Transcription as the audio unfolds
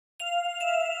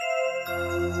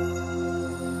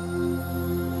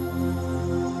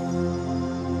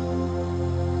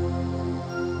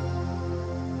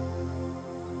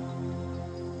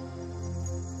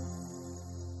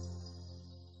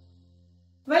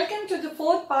Welcome to the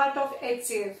fourth part of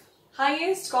H.C.F,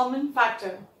 highest common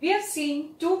factor. We have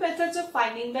seen two methods of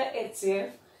finding the H.C.F.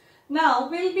 Now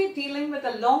we'll be dealing with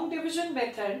a long division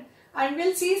method and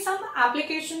we'll see some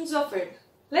applications of it.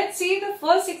 Let's see the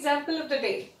first example of the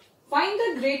day. Find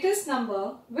the greatest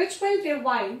number which will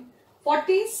divide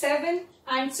 47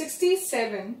 and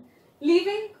 67,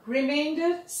 leaving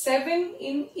remainder 7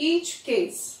 in each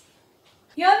case.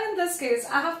 Here in this case,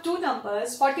 I have two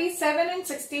numbers, 47 and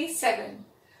 67.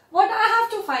 What I have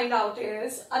to find out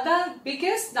is the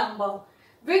biggest number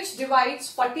which divides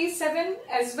 47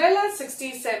 as well as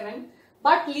 67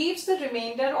 but leaves the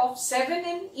remainder of 7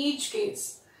 in each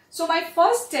case. So my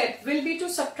first step will be to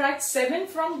subtract 7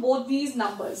 from both these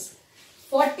numbers.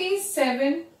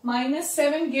 47 minus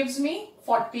 7 gives me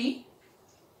 40.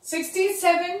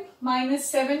 67 minus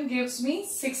 7 gives me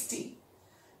 60.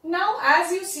 Now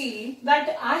as you see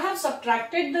that I have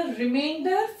subtracted the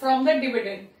remainder from the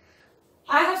dividend.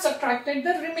 I have subtracted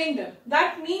the remainder.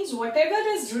 That means whatever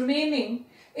is remaining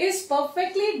is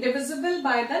perfectly divisible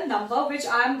by the number which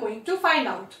I am going to find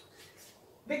out.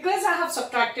 Because I have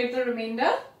subtracted the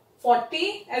remainder,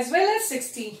 40 as well as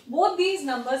 60, both these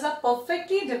numbers are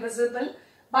perfectly divisible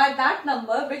by that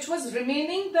number which was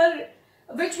leaving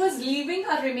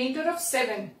a remainder of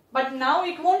 7. But now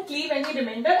it won't leave any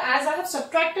remainder as I have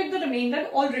subtracted the remainder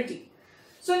already.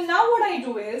 So now what I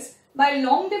do is, by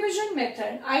long division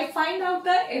method, I find out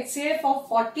the H.C.F of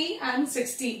 40 and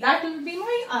 60. That will be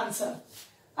my answer.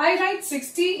 I write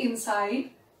 60 inside.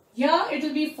 Here it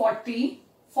will be 40.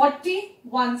 40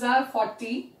 ones are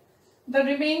 40. The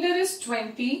remainder is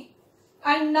 20.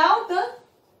 And now the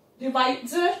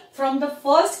divisor from the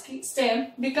first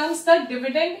step becomes the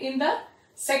dividend in the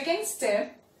second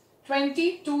step.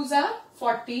 20 twos are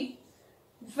 40.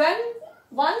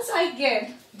 Once I get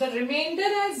the remainder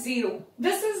as 0,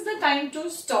 this is the time to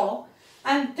stop,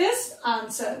 and this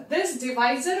answer, this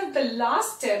divisor of the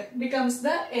last step becomes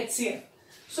the H.C.F.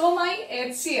 So my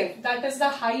H.C.F, that is the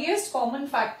highest common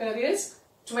factor, is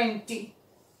 20.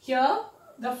 Here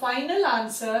the final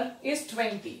answer is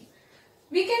 20.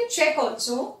 We can check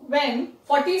also when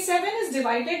 47 is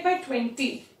divided by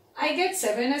 20, I get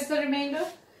 7 as the remainder.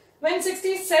 When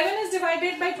 67 is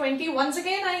divided by 20, once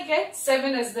again I get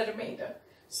 7 as the remainder.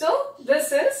 So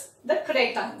this is the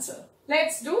correct answer.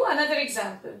 Let's do another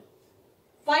example.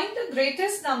 Find the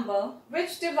greatest number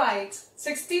which divides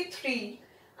 63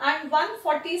 and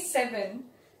 147,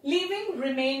 leaving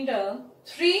remainder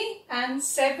 3 and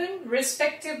 7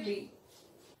 respectively.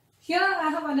 Here I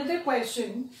have another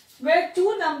question where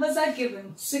two numbers are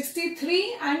given,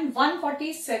 63 and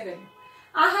 147.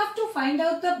 I have to find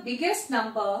out the biggest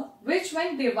number which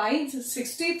when divides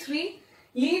 63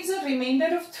 leaves a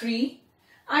remainder of 3,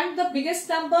 and the biggest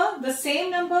number, the same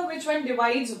number which when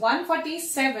divides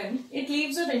 147, it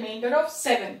leaves a remainder of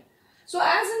 7. So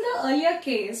as in the earlier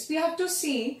case, we have to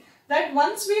see that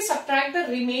once we subtract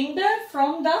the remainder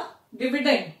from the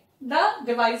dividend, the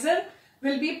divisor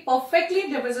will be perfectly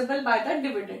divisible by the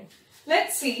dividend.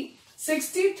 Let's see,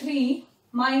 63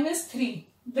 minus 3,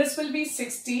 this will be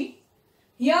 60.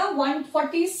 Here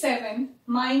 147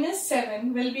 minus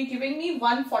 7 will be giving me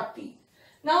 140.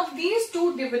 Now these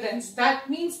two dividends, that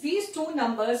means these two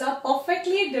numbers are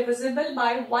perfectly divisible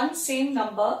by one same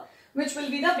number, which will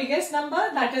be the biggest number,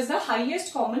 that is the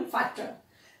highest common factor.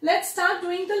 Let's start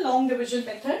doing the long division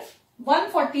method.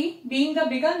 140 being the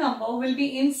bigger number will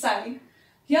be inside.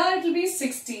 Here it will be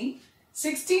 60.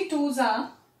 62s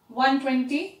are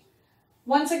 120.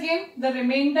 Once again the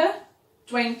remainder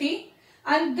 20.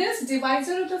 And this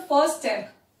divisor of the first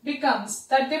step becomes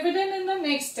the dividend in the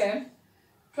next step.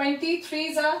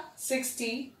 23s are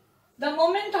 60. The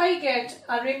moment I get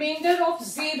a remainder of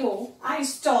 0, I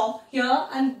stop here,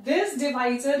 and this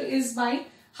divisor is my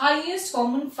highest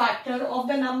common factor of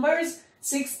the numbers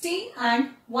 60 and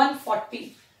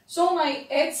 140. So my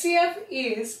H.C.F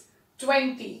is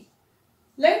 20.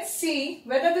 Let's see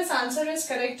whether this answer is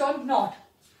correct or not.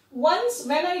 Once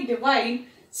when I divide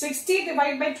 60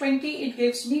 divided by 20, it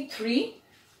gives me 3.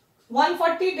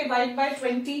 140 divided by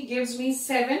 20 gives me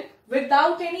 7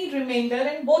 without any remainder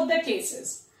in both the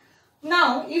cases.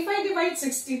 Now, if I divide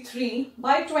 63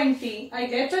 by 20, I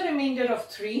get a remainder of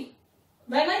 3.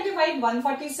 When I divide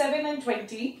 147 and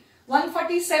 20,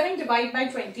 147 divided by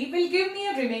 20 will give me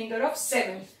a remainder of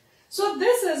 7. So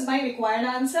this is my required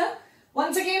answer.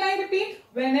 Once again I repeat,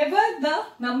 whenever the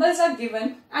numbers are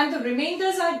given and the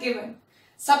remainders are given,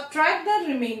 subtract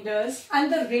the remainders,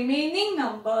 and the remaining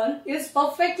number is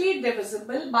perfectly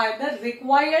divisible by the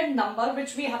required number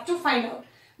which we have to find out.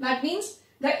 That means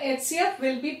the HCF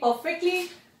will be perfectly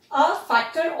a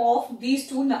factor of these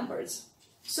two numbers.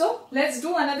 So let's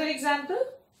do another example.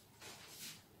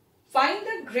 Find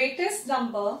the greatest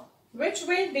number which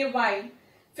will divide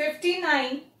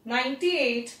 59,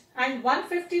 98 and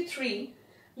 153,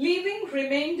 leaving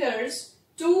remainders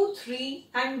 2, 3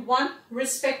 and 1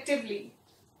 respectively.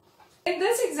 In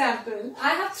this example, I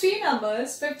have three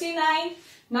numbers 59,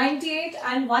 98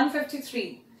 and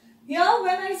 153. Here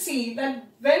when I see that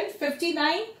when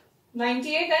 59,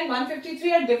 98 and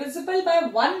 153 are divisible by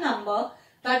one number,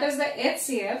 that is the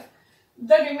HCF,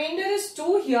 the remainder is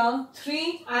 2 here,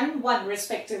 3 and 1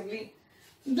 respectively.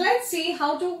 Let's see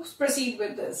how to proceed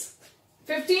with this.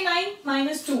 59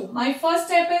 minus 2. My first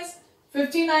step is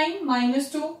 59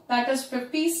 minus 2, that is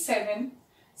 57.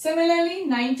 Similarly,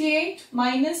 98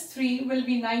 minus 3 will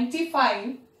be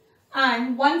 95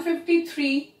 and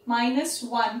 153 minus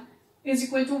 1 is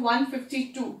equal to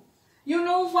 152. You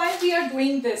know why we are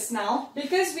doing this now?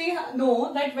 Because we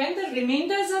know that when the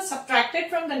remainders are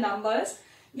subtracted from the numbers,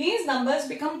 these numbers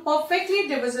become perfectly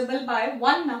divisible by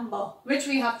one number which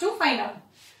we have to find out.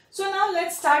 So now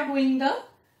let's start doing the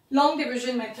long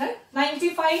division method.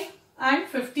 95 and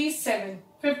 57.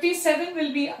 57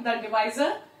 will be the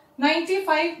divisor.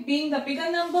 95 being the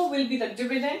bigger number will be the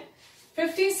dividend.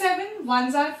 57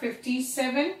 ones are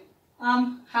 57.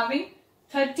 I'm having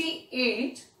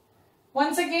 38.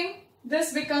 Once again,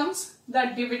 this becomes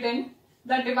the dividend.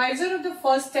 The divisor of the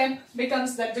first step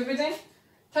becomes the dividend.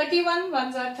 31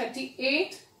 ones are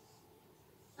 38.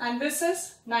 And this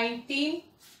is 19.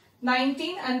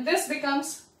 19 and this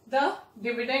becomes the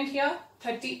dividend here,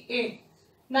 38.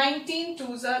 19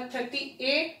 twos are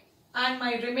 38 and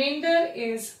my remainder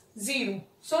is 0.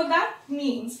 So that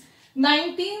means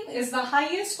 19 is the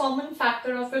highest common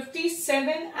factor of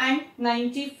 57 and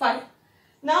 95.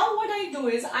 Now what I do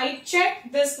is I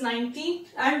check this 19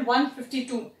 and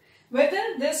 152.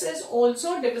 Whether this is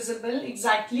also divisible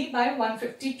exactly by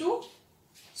 152.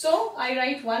 So I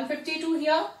write 152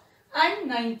 here and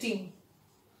 19.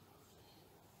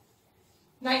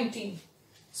 19.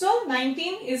 So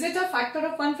 19, is it a factor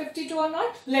of 152 or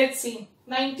not? Let's see.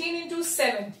 19 into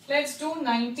 7. Let's do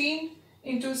 19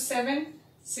 into 7.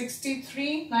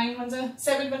 63. 9 ones are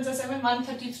 7 ones are 7.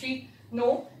 133.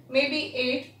 No. Maybe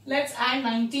 8. Let's add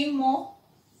 19 more.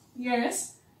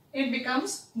 Yes. It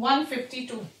becomes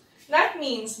 152. That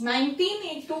means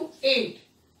 19 into 8.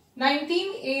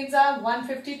 19 8s are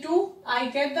 152. I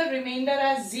get the remainder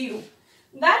as 0.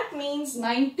 That means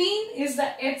 19 is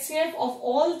the HCF of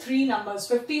all three numbers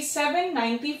 57,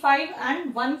 95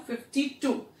 and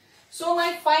 152. So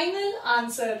my final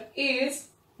answer is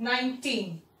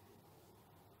 19.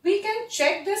 We can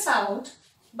check this out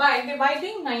by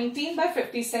dividing 19 by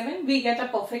 57. We get a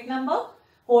perfect number,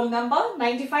 whole number.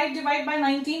 95 divided by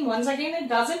 19. Once again, it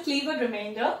doesn't leave a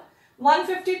remainder.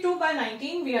 152 by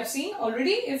 19 we have seen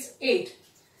already is 8.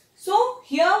 So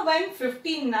here when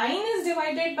 59 is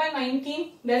divided by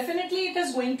 19, definitely it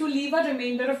is going to leave a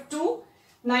remainder of 2.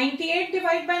 98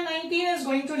 divided by 19 is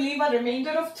going to leave a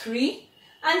remainder of 3.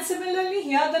 And similarly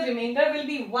here the remainder will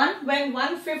be 1 when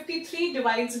 153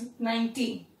 divides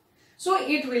 19. So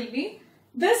it will be,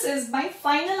 this is my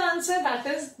final answer, that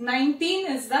is 19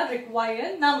 is the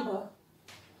required number.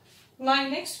 My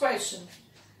next question.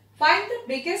 Find the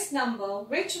biggest number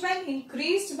which when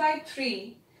increased by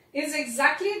 3 is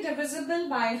exactly divisible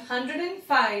by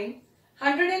 105,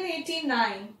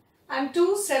 189 and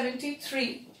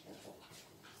 273.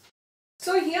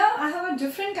 So here I have a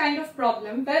different kind of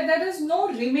problem where there is no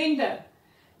remainder.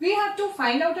 We have to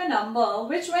find out a number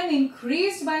which when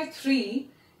increased by 3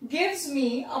 gives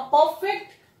me a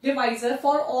perfect divisor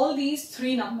for all these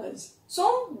three numbers.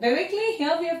 So directly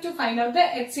here we have to find out the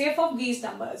HCF of these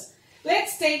numbers.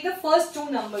 Let's take the first two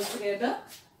numbers together,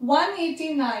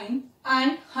 189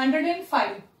 and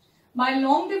 105. By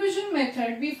long division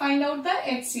method, we find out the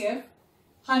HCF,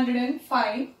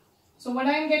 105. So what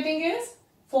I am getting is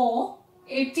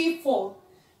 484.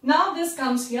 Now this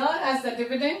comes here as the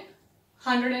dividend,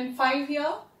 105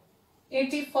 here,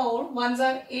 84, ones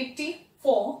are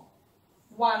 84,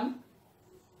 1,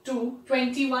 2,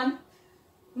 21.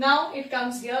 Now it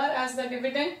comes here as the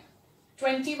dividend,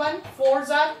 21, 4s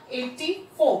are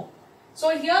 84.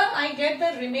 So here I get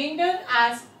the remainder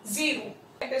as 0.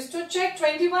 It is to check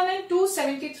 21 and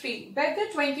 273.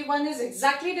 Whether 21 is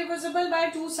exactly divisible by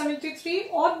 273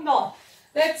 or not.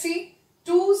 Let's see.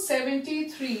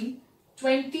 273,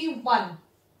 21.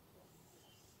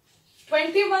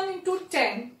 21 into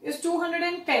 10 is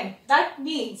 210. That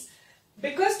means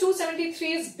Because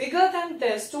 273 is bigger than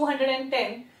this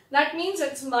 210, that means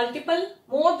it's multiple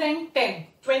more than 10.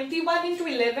 21 into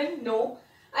 11, no.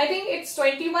 I think it's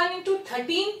 21 into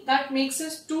 13, that makes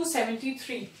us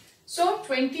 273. So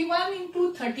 21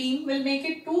 into 13 will make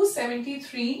it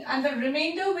 273 and the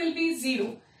remainder will be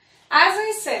 0. As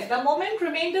I said, the moment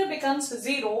remainder becomes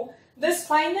 0, this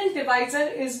final divisor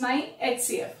is my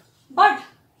HCF. But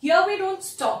here we don't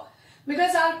stop,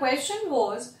 because our question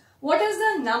was, what is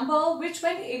the number which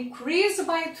when increased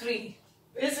by 3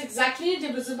 is exactly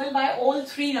divisible by all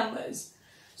 3 numbers?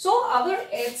 So our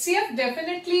HCF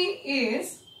definitely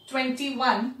is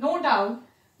 21, no doubt.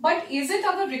 But is it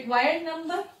our required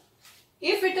number?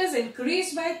 If it is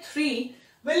increased by 3,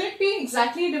 will it be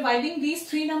exactly dividing these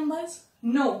 3 numbers?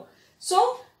 No.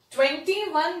 So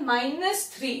 21 minus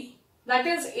 3, that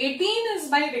is 18, is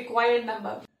my required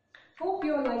number. Hope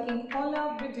you are liking all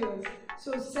our videos.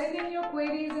 So send in your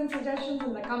queries and suggestions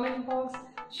in the comment box.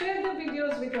 Share the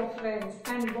videos with your friends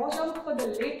and watch out for the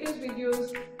latest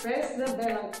videos. Press the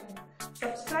bell icon.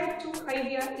 Subscribe to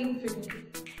Idea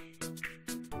Infinity.